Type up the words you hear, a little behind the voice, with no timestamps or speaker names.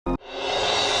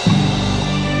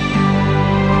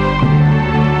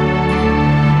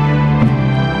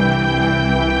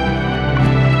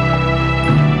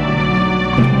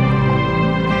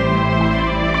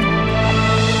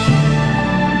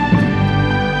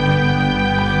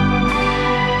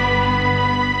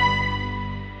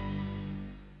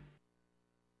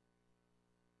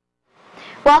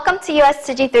Welcome to US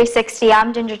Tzu Chi 360.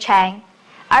 I'm Ginger Chang.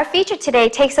 Our feature today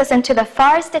takes us into the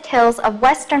forested hills of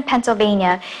western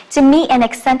Pennsylvania to meet an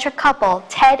eccentric couple,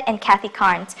 Ted and Kathy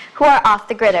Carnes, who are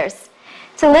off-the-gridders.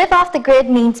 To live off the grid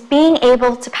means being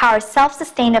able to power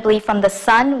self-sustainably from the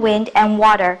sun, wind, and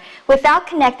water without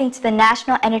connecting to the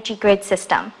national energy grid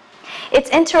system. It's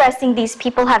interesting these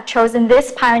people have chosen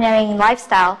this pioneering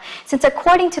lifestyle since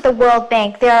according to the World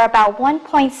Bank, there are about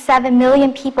 1.7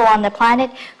 million people on the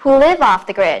planet who live off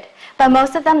the grid, but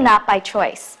most of them not by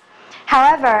choice.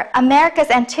 However,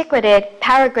 America's antiquated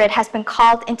power grid has been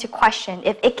called into question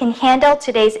if it can handle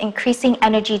today's increasing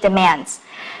energy demands.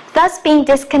 Thus, being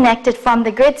disconnected from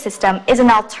the grid system is an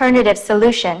alternative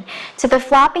solution to the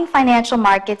flopping financial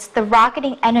markets, the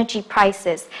rocketing energy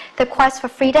prices, the quest for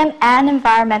freedom and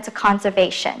environmental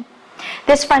conservation.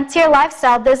 This frontier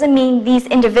lifestyle doesn't mean these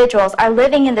individuals are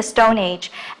living in the Stone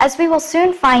Age, as we will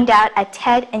soon find out at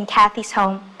Ted and Kathy's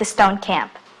home, the Stone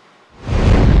Camp.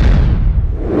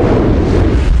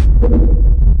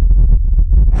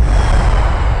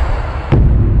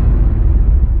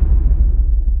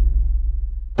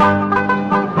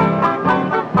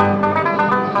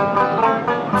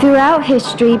 Throughout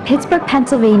history, Pittsburgh,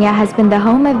 Pennsylvania has been the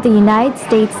home of the United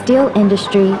States steel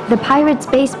industry, the Pirates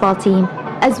baseball team,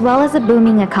 as well as a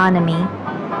booming economy.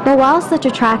 But while such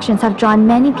attractions have drawn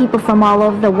many people from all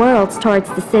over the world towards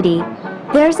the city,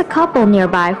 there's a couple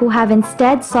nearby who have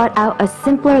instead sought out a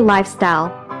simpler lifestyle,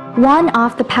 one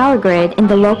off the power grid in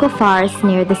the local forest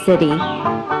near the city.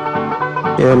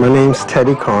 Yeah, my name's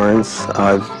Teddy Carnes.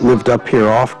 I've lived up here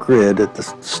off-grid at the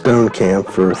Stone Camp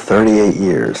for 38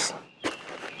 years.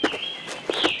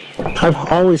 I've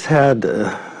always had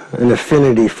an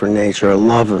affinity for nature, a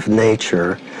love of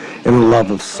nature, and a love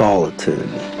of solitude.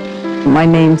 My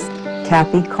name's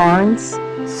Kathy Carnes.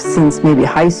 Since maybe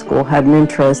high school, had an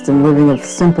interest in living a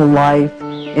simple life,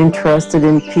 interested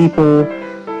in people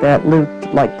that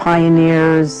lived like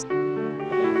pioneers.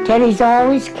 Teddy's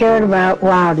always cared about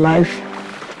wildlife.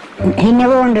 He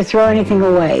never wanted to throw anything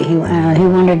away. He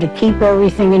wanted to keep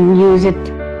everything and use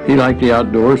it. He liked the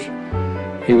outdoors.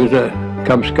 He was a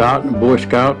Cub Scout and Boy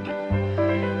Scout.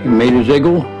 He made his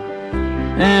eagle,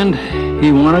 and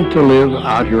he wanted to live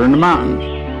out here in the mountains.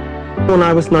 When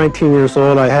I was 19 years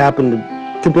old, I happened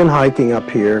to been hiking up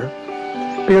here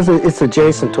because it's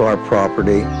adjacent to our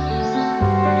property,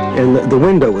 and the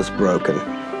window was broken.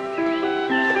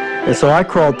 And so I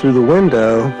crawled through the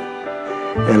window,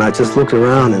 and I just looked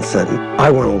around and said,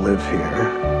 I want to live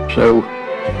here. So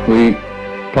we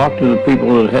talked to the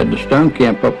people that had the Stone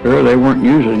Camp up there. They weren't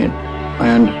using it,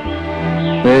 and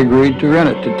they agreed to rent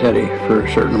it to Teddy for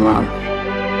a certain amount.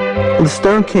 The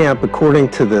Stone Camp, according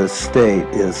to the state,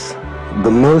 is the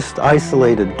most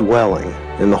isolated dwelling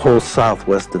in the whole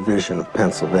southwest division of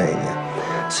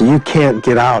Pennsylvania. So you can't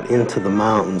get out into the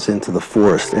mountains, into the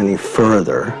forest any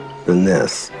further than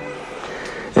this.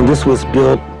 And this was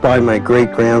built by my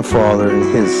great-grandfather and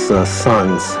his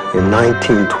sons in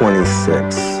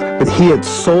 1926. But he had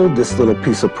sold this little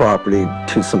piece of property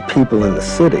to some people in the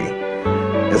city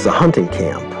as a hunting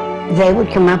camp. They would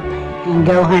come up and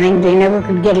go hunting. They never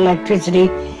could get electricity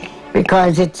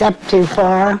because it's up too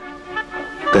far.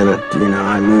 Then,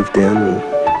 I moved in.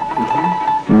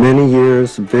 And many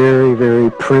years, very,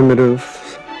 very primitive,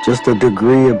 just a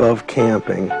degree above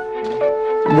camping.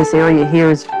 This area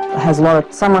here has a lot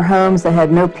of summer homes that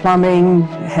had no plumbing,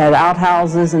 had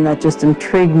outhouses, and that just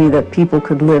intrigued me that people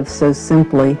could live so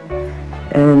simply.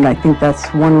 And I think that's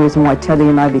one reason why Teddy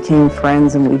and I became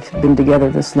friends, and we've been together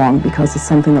this long, because it's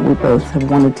something that we both have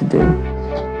wanted to do.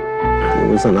 It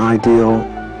was an ideal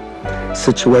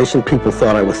situation. People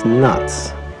thought I was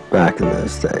nuts back in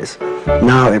those days.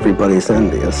 Now everybody's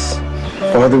envious.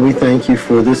 Father, we thank you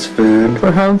for this food.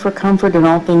 For home, for comfort, and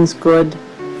all things good.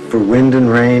 For wind and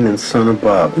rain and sun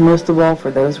above. And most of all,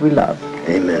 for those we love.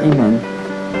 Amen. Amen.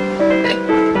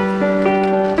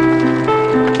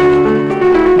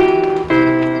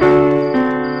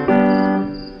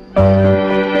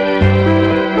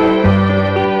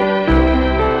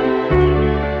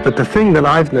 But the thing that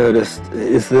I've noticed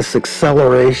is this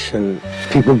acceleration,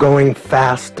 people going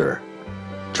faster,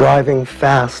 driving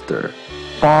faster.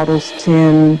 Bottles,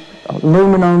 tin,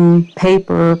 aluminum,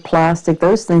 paper, plastic,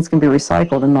 those things can be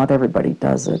recycled, and not everybody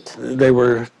does it. They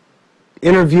were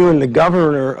interviewing the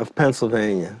governor of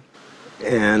Pennsylvania,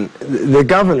 and the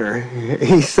governor,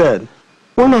 he said,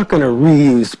 we're not going to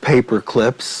reuse paper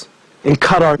clips and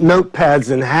cut our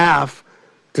notepads in half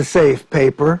to save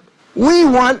paper. We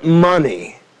want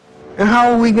money. And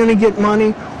how are we going to get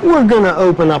money? We're going to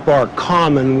open up our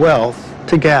commonwealth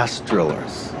to gas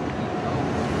drillers.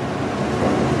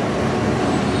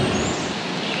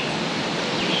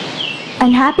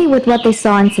 Unhappy with what they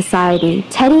saw in society,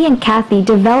 Teddy and Kathy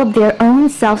developed their own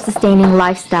self-sustaining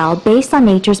lifestyle based on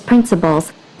nature's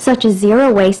principles, such as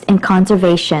zero waste and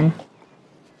conservation.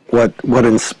 What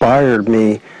inspired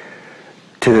me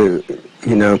to,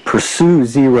 pursue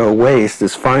zero waste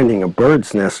is finding a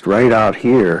bird's nest right out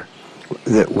here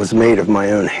that was made of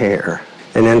my own hair.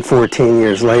 And then 14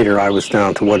 years later, I was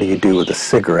down to what do you do with a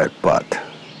cigarette butt?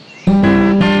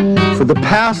 For the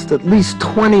past at least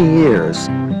 20 years,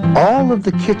 all of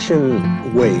the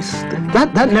kitchen waste,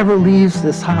 that never leaves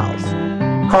this house.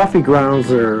 Coffee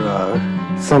grounds are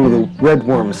some of the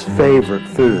redworm's favorite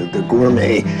food, the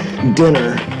gourmet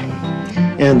dinner.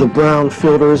 And the brown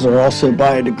filters are also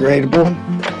biodegradable.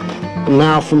 And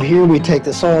now from here we take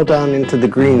this all down into the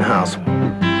greenhouse.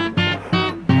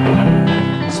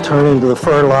 It's turned into the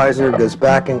fertilizer, goes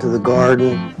back into the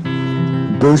garden,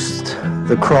 boosts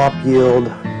the crop yield,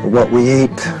 what we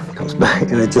eat comes back,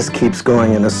 and it just keeps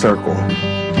going in a circle.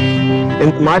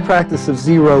 In my practice of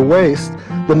zero waste,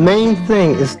 the main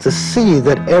thing is to see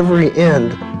that every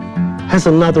end has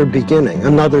another beginning,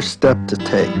 another step to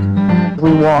take.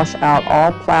 We wash out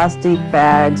all plastic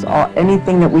bags,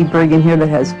 anything that we bring in here that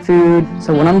has food.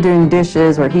 So when I'm doing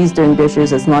dishes or he's doing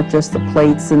dishes, it's not just the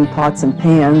plates and pots and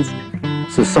pans.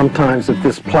 So sometimes if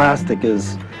this plastic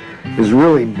is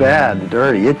really bad and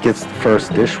dirty, it gets the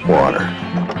first dishwater.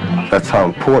 That's how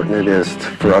important it is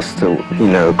for us to,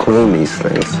 clean these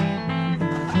things.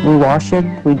 We wash it,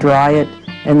 we dry it,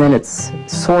 and then it's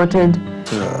sorted.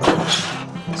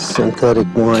 Synthetic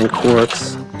wine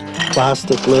corks,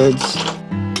 plastic lids,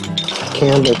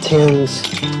 candle tins,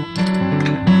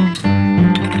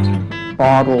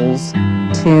 bottles,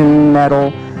 tin,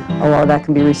 metal, a lot of that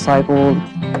can be recycled.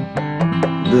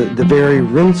 The very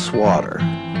rinse water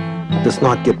does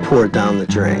not get poured down the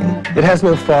drain. It has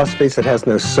no phosphates, it has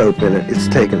no soap in it. It's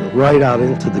taken right out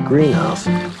into the greenhouse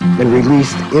and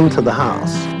released into the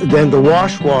house. Then the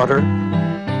wash water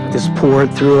is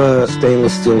poured through a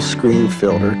stainless steel screen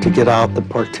filter to get out the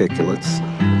particulates.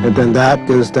 And then that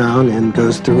goes down and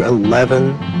goes through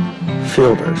 11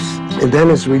 filters. And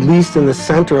then is released in the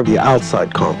center of the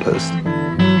outside compost.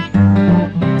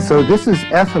 So this is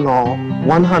ethanol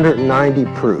 190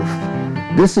 proof.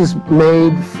 This is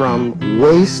made from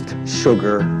waste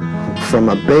sugar from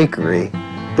a bakery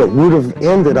that would have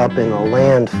ended up in a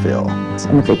landfill.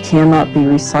 And if it cannot be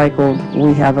recycled,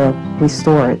 we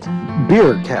store it.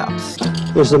 Beer caps.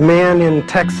 There's a man in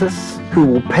Texas who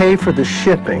will pay for the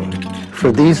shipping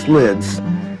for these lids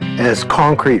as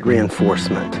concrete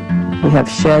reinforcement. We have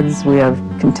sheds, we have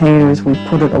containers, we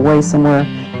put it away somewhere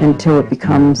until it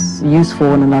becomes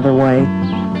useful in another way.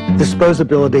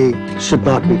 Disposability should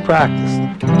not be practiced.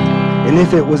 And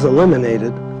if it was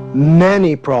eliminated,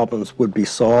 many problems would be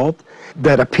solved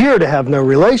that appear to have no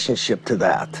relationship to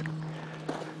that.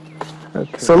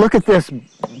 Okay. So look at this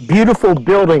beautiful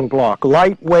building block,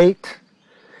 lightweight.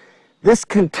 This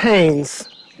contains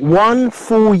 1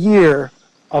 full year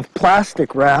of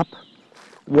plastic wrap,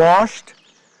 washed,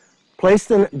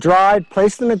 dried,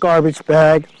 placed in a garbage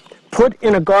bag, put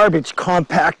in a garbage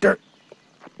compactor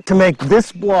to make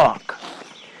this block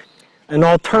an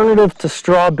alternative to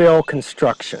straw bale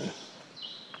construction.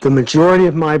 The majority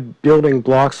of my building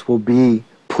blocks will be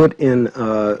put in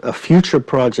a future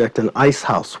project, an ice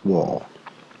house wall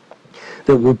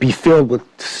that will be filled with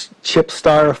chipped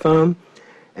styrofoam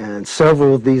and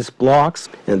several of these blocks,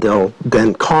 and they'll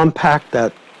then compact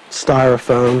that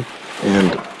styrofoam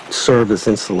and serve as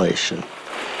insulation.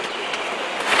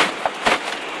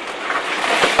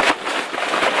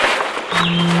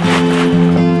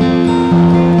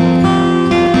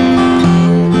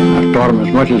 I taught him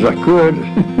as much as I could.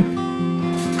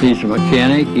 He's a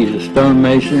mechanic, he's a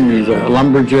stonemason, he's a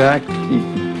lumberjack,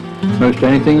 he's most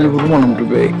anything you would want him to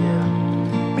be.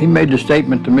 He made the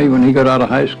statement to me when he got out of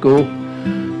high school.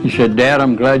 He said, "Dad,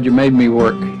 I'm glad you made me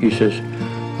work." He says,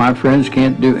 "My friends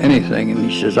can't do anything." And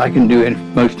he says, "I can do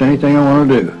most anything I want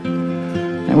to do."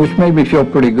 And which made me feel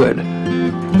pretty good.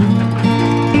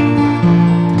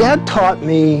 Dad taught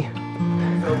me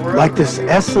like this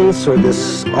essence or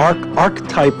this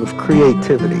archetype of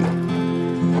creativity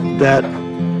that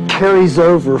carries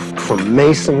over from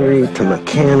masonry to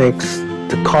mechanics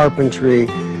to carpentry.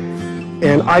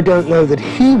 And I don't know that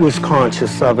he was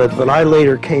conscious of it, but I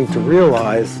later came to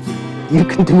realize you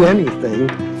can do anything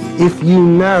if you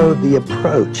know the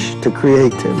approach to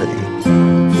creativity.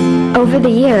 Over the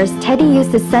years, Teddy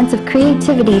used his sense of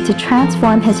creativity to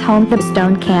transform his home, the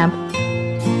stone camp.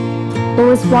 What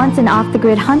was once an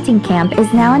off-the-grid hunting camp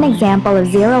is now an example of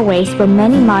zero waste with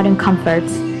many modern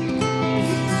comforts.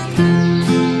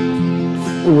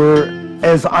 We're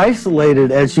as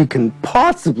isolated as you can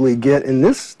possibly get in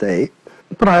this state.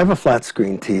 But I have a flat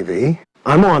screen TV.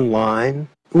 I'm online.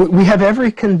 We have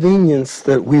every convenience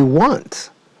that we want.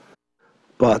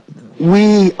 But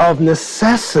we, of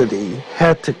necessity,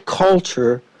 had to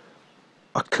culture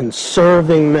a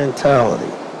conserving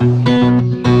mentality.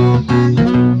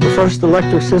 The first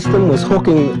electric system was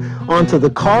hooking onto the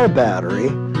car battery,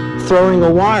 throwing a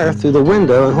wire through the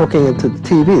window and hooking it to the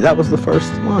TV. That was the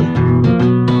first one.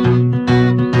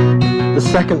 The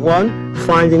second one,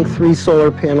 finding 3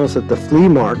 solar panels at the flea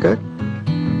market,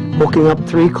 hooking up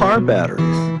 3 car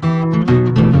batteries.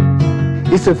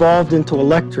 It's evolved into an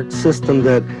electric system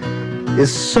that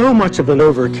is so much of an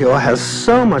overkill, has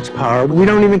so much power, we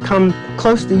don't even come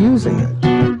close to using it.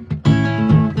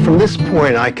 From this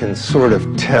point, I can sort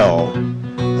of tell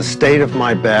the state of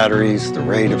my batteries, the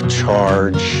rate of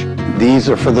charge. These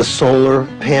are for the solar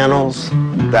panels.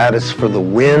 That is for the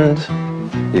wind.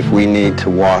 If we need to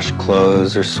wash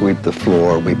clothes or sweep the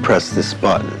floor, we press this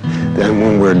button. Then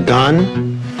when we're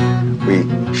done, we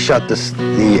shut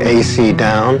the AC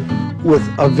down. With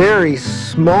a very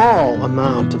small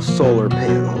amount of solar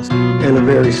panels and a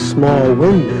very small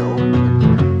windmill,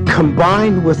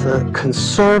 combined with a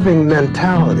conserving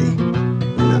mentality,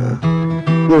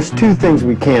 there's 2 things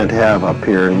we can't have up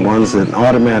here, and one's an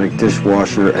automatic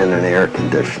dishwasher and an air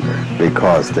conditioner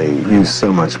because they use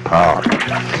so much power.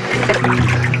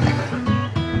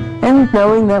 And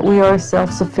knowing that we are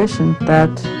self-sufficient, that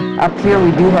up here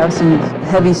we do have some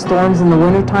heavy storms in the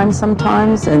wintertime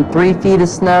sometimes, and 3 feet of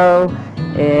snow,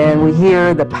 and we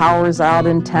hear the power's out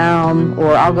in town,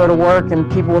 or I'll go to work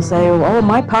and people will say, oh,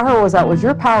 my power was out, was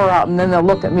your power out? And then they'll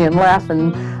look at me and laugh,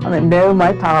 and I'm like, no,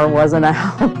 my power wasn't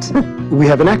out. We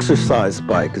have an exercise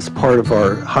bike as part of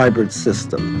our hybrid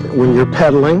system. When you're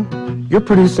pedaling, you're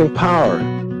producing power.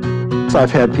 So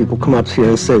I've had people come up here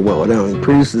and say, well, it only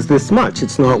produces this much,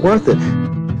 it's not worth it.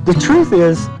 The truth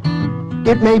is,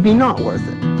 it may be not worth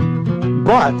it.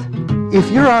 But if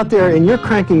you're out there and you're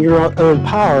cranking your own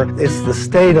power, it's the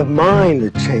state of mind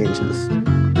that changes.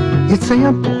 It's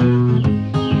ample.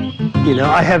 You know,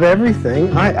 I have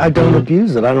everything. I don't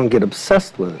abuse it. I don't get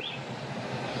obsessed with it.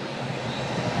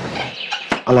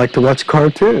 I like to watch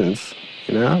cartoons.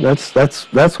 You know,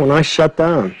 that's when I shut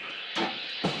down.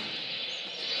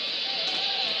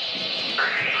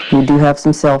 We do have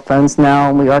some cell phones now,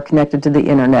 and we are connected to the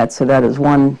internet, so that is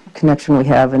one connection we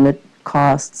have, and it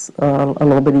costs a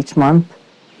little bit each month.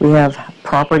 We have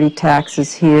property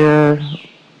taxes here.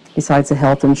 Besides the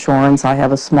health insurance, I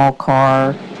have a small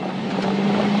car.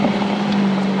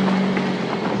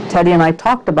 Teddy and I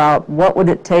talked about what would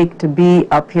it take to be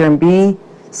up here and be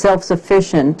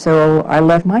self-sufficient, so I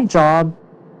left my job.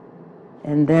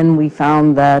 And then we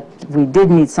found that we did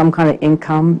need some kind of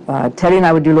income. Teddy and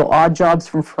I would do little odd jobs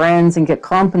from friends and get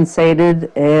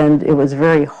compensated, and it was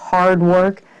very hard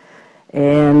work,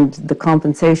 and the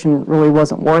compensation really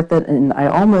wasn't worth it, and I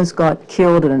almost got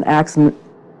killed in an accident.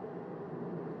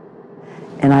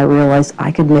 And I realized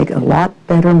I could make a lot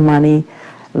better money,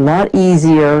 a lot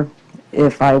easier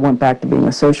if I went back to being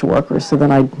a social worker, so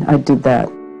then I did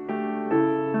that.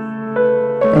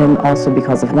 And also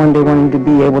because of one day wanting to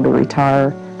be able to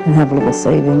retire and have a little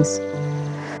savings.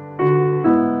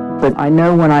 But I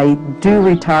know when I do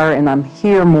retire and I'm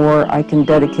here more, I can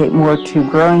dedicate more to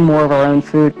growing more of our own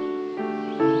food.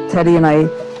 Teddy and I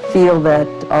feel that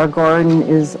our garden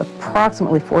is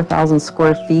approximately 4,000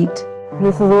 square feet.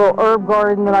 This is a little herb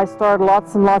garden that I started,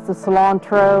 lots and lots of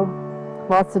cilantro,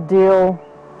 lots of dill.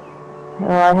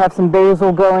 I have some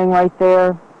basil going right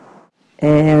there.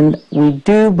 And we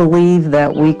do believe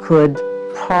that we could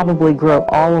probably grow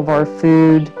all of our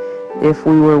food if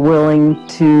we were willing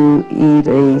to eat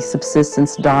a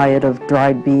subsistence diet of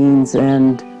dried beans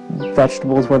and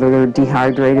vegetables, whether they're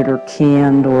dehydrated or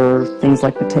canned or things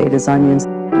like potatoes, onions.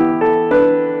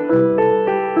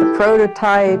 The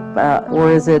prototype,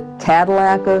 or is it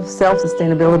Cadillac of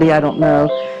self-sustainability, I don't know.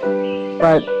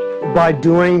 But by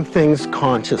doing things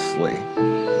consciously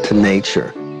to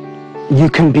nature, you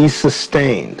can be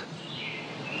sustained.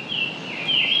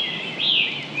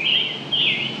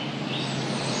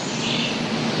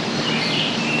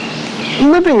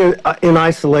 Living in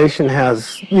isolation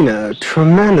has,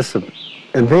 tremendous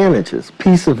advantages.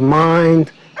 Peace of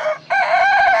mind.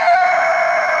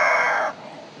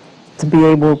 To be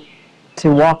able to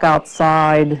walk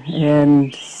outside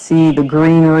and see the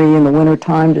greenery in the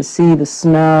wintertime, to see the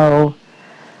snow,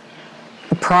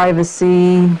 the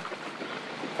privacy.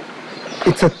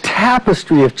 It's a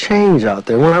tapestry of change out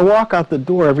there. When I walk out the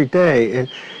door every day,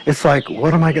 it's like,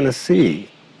 what am I going to see?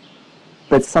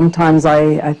 But sometimes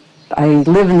I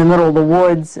live in the middle of the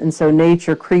woods, and so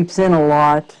nature creeps in a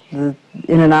lot. In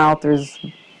and out, there's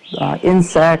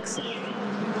insects.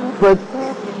 But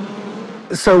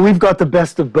So we've got the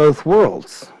best of both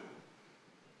worlds.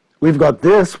 We've got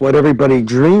this, what everybody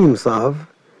dreams of,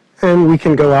 and we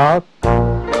can go out.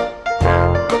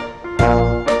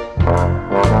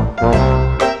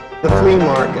 The flea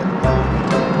market.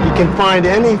 You can find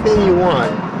anything you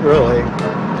want, really,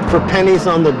 for pennies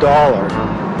on the dollar.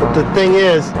 But the thing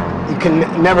is, you can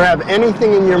never have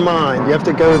anything in your mind. You have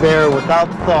to go there without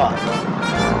thought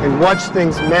and watch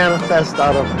things manifest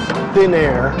out of thin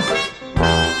air.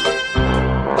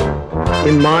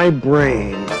 In my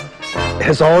brain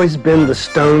has always been the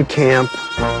stone camp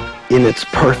in its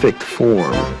perfect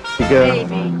form. You go,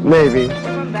 maybe.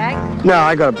 No,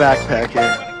 I got a backpack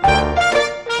here.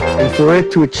 And for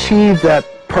it to achieve that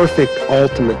perfect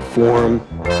ultimate form,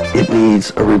 it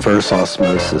needs a reverse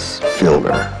osmosis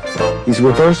filter. These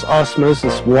reverse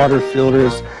osmosis water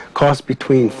filters cost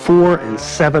between $400 and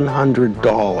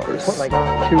 $700. Like 2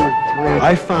 or 3.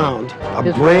 I found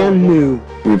a brand new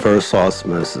reverse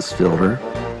osmosis filter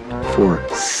for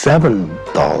 $7.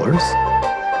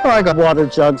 Oh, I got water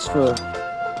jugs for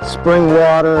spring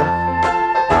water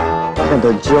and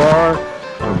a jar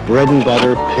of bread and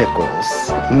butter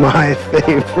pickles, my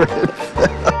favorite.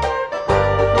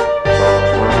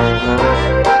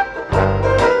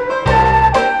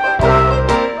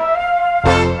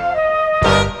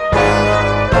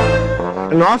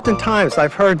 And oftentimes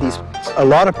I've heard a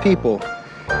lot of people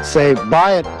say,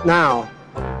 buy it now,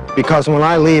 because when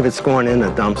I leave, it's going in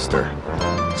a dumpster.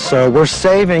 So we're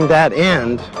saving that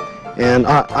end, and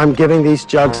I'm giving these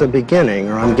jugs a beginning,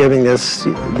 or I'm giving this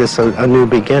a new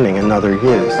beginning, another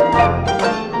use.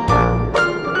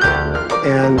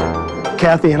 And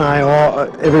Kathy and I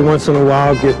every once in a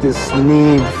while get this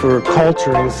need for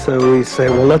culturing, so we say,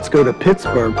 well, let's go to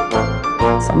Pittsburgh.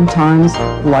 Sometimes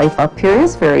life up here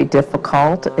is very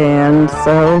difficult, and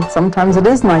so sometimes it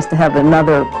is nice to have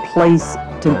another place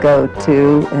to go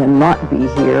to and not be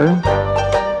here.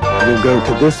 We'll go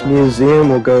to this museum,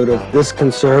 we'll go to this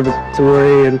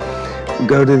conservatory, and we'll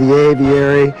go to the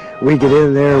aviary. We get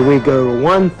in there, we go to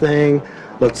one thing,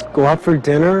 let's go out for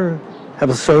dinner, have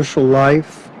a social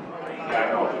life.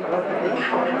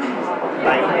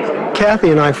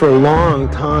 Kathy and I, for a long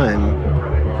time,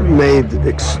 made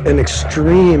an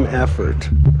extreme effort.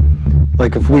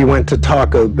 Like if we went to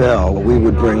Taco Bell, we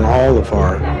would bring all of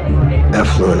our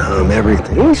effluent home,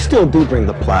 everything. We still do bring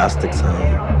the plastics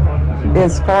home.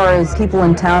 As far as people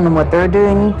in town and what they're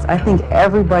doing, I think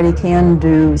everybody can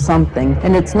do something.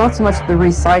 And it's not so much the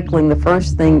recycling. The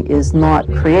first thing is not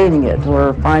creating it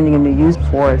or finding a new use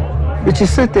for it. But you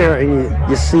sit there and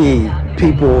you see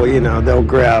people, they'll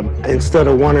grab, instead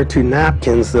of 1 or 2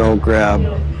 napkins, they'll grab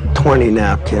 20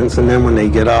 napkins, and then when they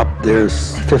get up,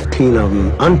 there's 15 of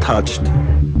them untouched,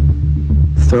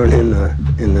 thrown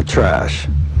in the trash.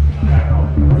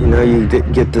 You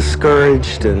get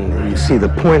discouraged and you see the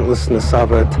pointlessness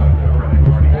of it.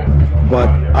 But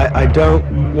I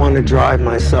don't want to drive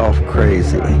myself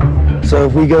crazy. So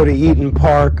if we go to Eaton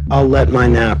Park, I'll let my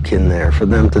napkin there for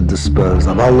them to dispose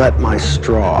of. I'll let my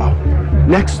straw.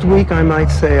 Next week, I might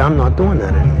say, I'm not doing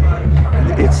that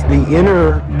anymore. It's the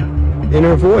inner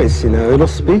voice, it'll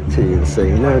speak to you and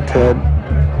say, Ted,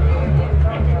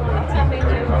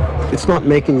 it's not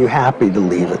making you happy to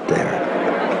leave it there.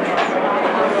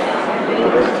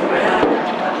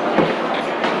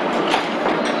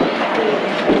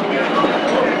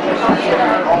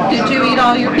 Did you eat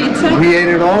all your pizza? We ate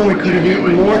it all, we could have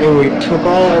eaten more, and we took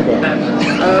all of it.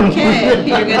 Okay,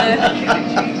 you're gonna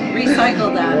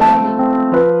recycle that.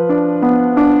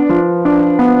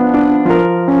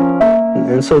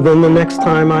 And so then the next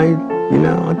time I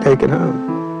take it home.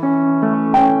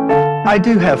 I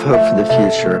do have hope for the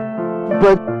future,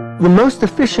 but the most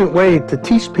efficient way to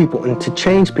teach people and to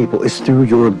change people is through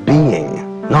your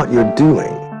being, not your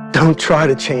doing. Don't try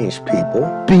to change people.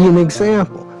 Be an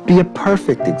example. Be a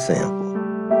perfect example.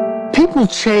 People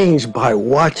change by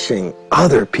watching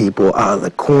other people out of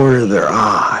the corner of their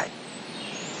eye.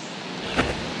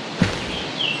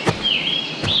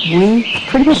 We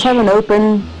pretty much have an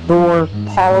open door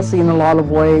policy in a lot of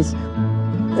ways,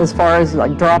 as far as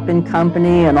like drop-in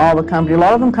company and all the company. A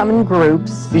lot of them come in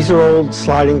groups. These are old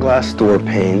sliding glass door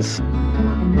panes.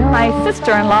 My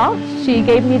sister-in-law, she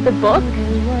gave me the book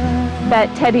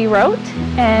that Teddy wrote,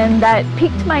 and that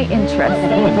piqued my interest.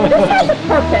 This has a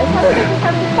purpose. I just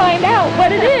have to find out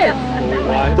what it is.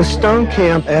 The Stone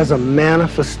Camp as a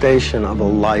manifestation of a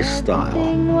lifestyle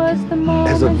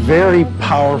has a very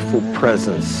powerful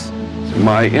presence.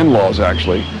 My in-laws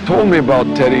actually told me about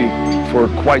Teddy for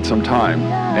quite some time,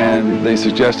 and they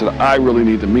suggested I really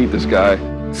need to meet this guy.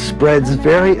 Spreads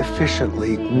very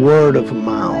efficiently, word of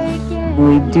mouth.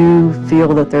 We do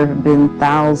feel that there have been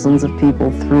thousands of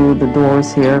people through the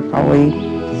doors here, probably,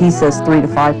 he says 3,000 to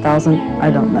 5,000,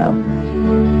 I don't know.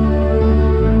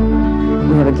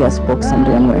 We have a guest book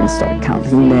someday, I'm going to start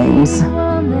counting names.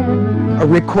 A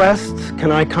request,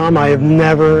 can I come? I have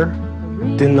never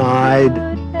denied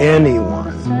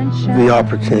anyone the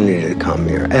opportunity to come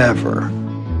here, ever.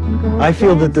 I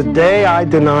feel that the day I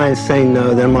deny and say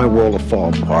no, then my world will fall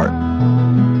apart.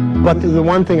 But the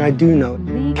one thing I do know,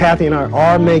 Kathy and I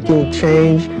are making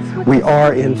change. We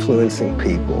are influencing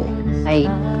people. I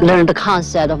learned the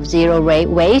concept of zero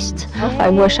waste. I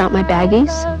wash out my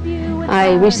baggies. I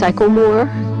recycle more.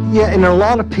 Yeah, and a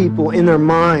lot of people in their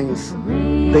minds,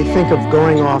 they think of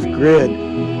going off grid,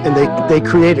 and they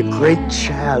create a great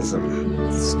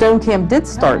chasm. Stone Camp did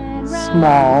start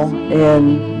small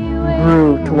and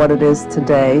grew to what it is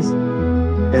today.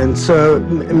 And so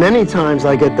many times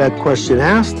I get that question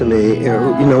asked to me,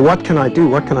 you know, what can I do?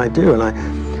 What can I do? And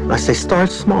I say, start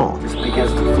small. It just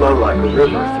begins to flow like a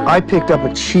river. I picked up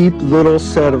a cheap little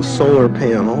set of solar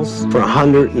panels for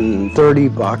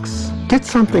 $130. Get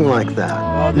something like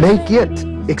that. Make it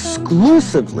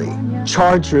exclusively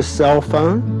charge your cell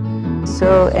phone.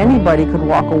 So anybody could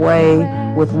walk away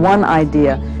with one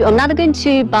idea. I'm not going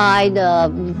to buy the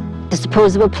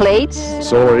disposable plates.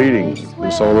 Solar heating,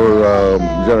 solar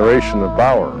generation of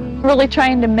power. Really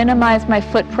trying to minimize my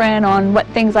footprint on what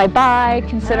things I buy,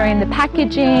 considering the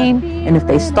packaging. And if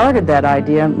they started that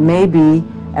idea, maybe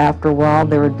after a while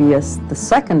there would be the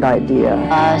second idea.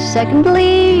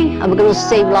 Secondly, I'm going to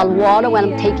save a lot of water when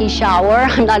I'm taking a shower.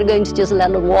 I'm not going to just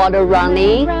let the water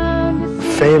running.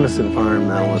 Famous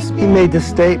environmentalist, he made this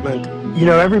statement, you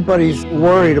know, everybody's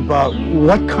worried about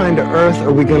what kind of earth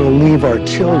are we going to leave our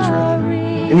children?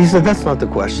 And he said, that's not the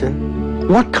question.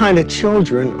 What kind of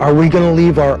children are we going to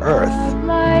leave our earth?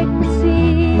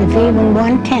 If even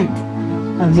 1/10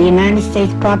 of the United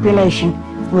States population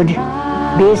would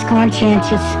be as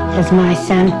conscientious as my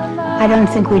son, I don't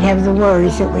think we'd have the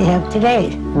worries that we have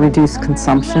today. Reduce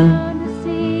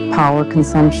consumption, power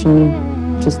consumption,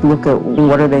 just look at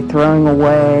what are they throwing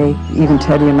away. Even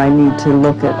Teddy and I need to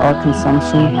look at our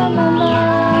consumption.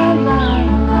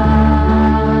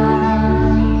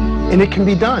 And it can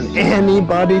be done.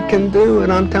 Anybody can do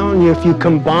it. I'm telling you, if you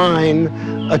combine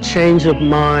a change of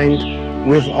mind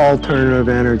with alternative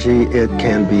energy, it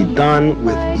can be done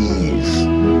with ease.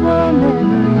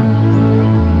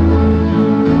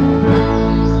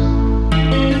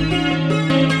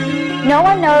 No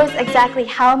one knows exactly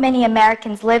how many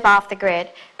Americans live off the grid,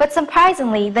 but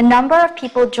surprisingly, the number of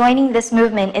people joining this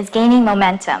movement is gaining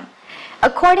momentum.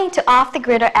 According to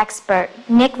off-the-gridder expert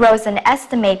Nick Rosen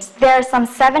estimates there are some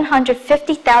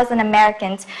 750,000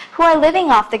 Americans who are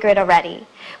living off the grid already,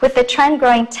 with the trend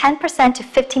growing 10% to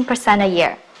 15% a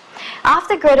year.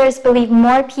 Off-the-gridders believe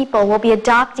more people will be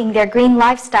adopting their green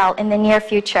lifestyle in the near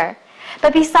future.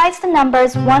 But besides the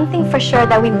numbers, one thing for sure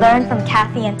that we learned from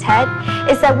Kathy and Ted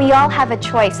is that we all have a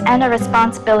choice and a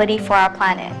responsibility for our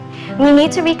planet. We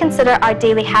need to reconsider our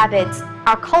daily habits,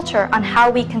 our culture on how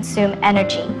we consume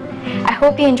energy. I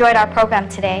hope you enjoyed our program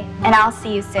today, and I'll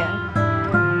see you soon.